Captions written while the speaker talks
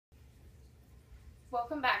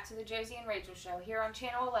Welcome back to the Josie and Rachel Show here on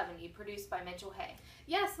Channel 11, produced by Mitchell Hay.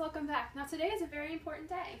 Yes, welcome back. Now today is a very important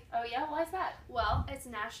day. Oh yeah? Why is that? Well, it's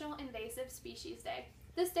National Invasive Species Day.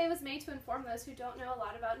 This day was made to inform those who don't know a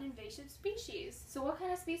lot about an invasive species. So what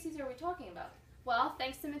kind of species are we talking about? Well,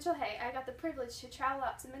 thanks to Mitchell Hay, I got the privilege to travel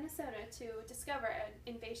out to Minnesota to discover an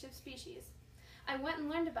invasive species. I went and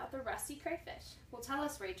learned about the rusty crayfish. Well, tell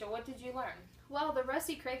us, Rachel, what did you learn? Well, the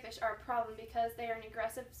rusty crayfish are a problem because they are an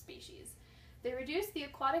aggressive species. They reduce the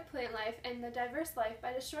aquatic plant life and the diverse life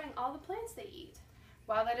by destroying all the plants they eat.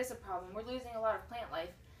 Wow, that is a problem. We're losing a lot of plant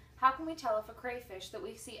life. How can we tell if a crayfish that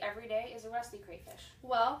we see every day is a rusty crayfish?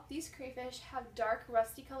 Well, these crayfish have dark,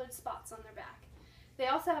 rusty-colored spots on their back. They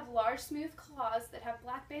also have large, smooth claws that have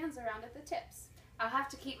black bands around at the tips. I'll have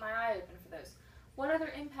to keep my eye open for those. What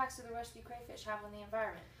other impacts do the rusty crayfish have on the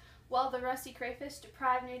environment? Well, the rusty crayfish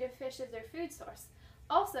deprive native fish of their food source.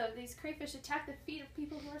 Also, these crayfish attack the feet of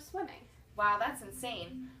people who are swimming. Wow, that's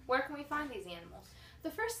insane. Where can we find these animals?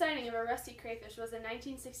 The first sighting of a rusty crayfish was in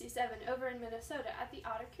 1967 over in Minnesota at the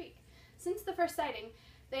Otter Creek. Since the first sighting,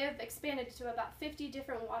 they have expanded to about 50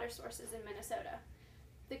 different water sources in Minnesota.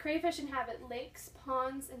 The crayfish inhabit lakes,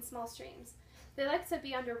 ponds, and small streams. They like to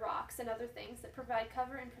be under rocks and other things that provide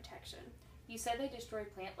cover and protection. You said they destroy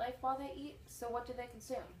plant life while they eat, so what do they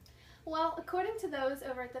consume? Well, according to those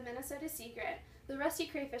over at the Minnesota Sea Grant, the rusty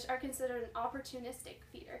crayfish are considered an opportunistic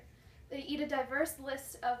feeder. They eat a diverse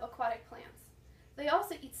list of aquatic plants. They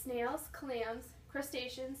also eat snails, clams,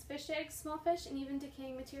 crustaceans, fish eggs, small fish, and even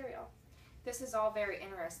decaying material. This is all very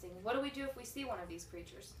interesting. What do we do if we see one of these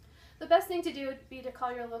creatures? The best thing to do would be to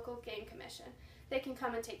call your local game commission. They can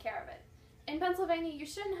come and take care of it. In Pennsylvania, you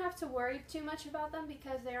shouldn't have to worry too much about them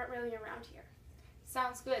because they aren't really around here.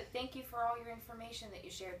 Sounds good. Thank you for all your information that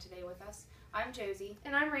you shared today with us. I'm Josie.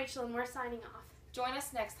 And I'm Rachel, and we're signing off. Join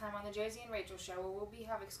us next time on the Josie and Rachel Show, where we'll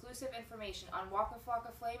have exclusive information on Waka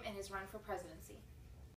Flocka Flame and his run for presidency.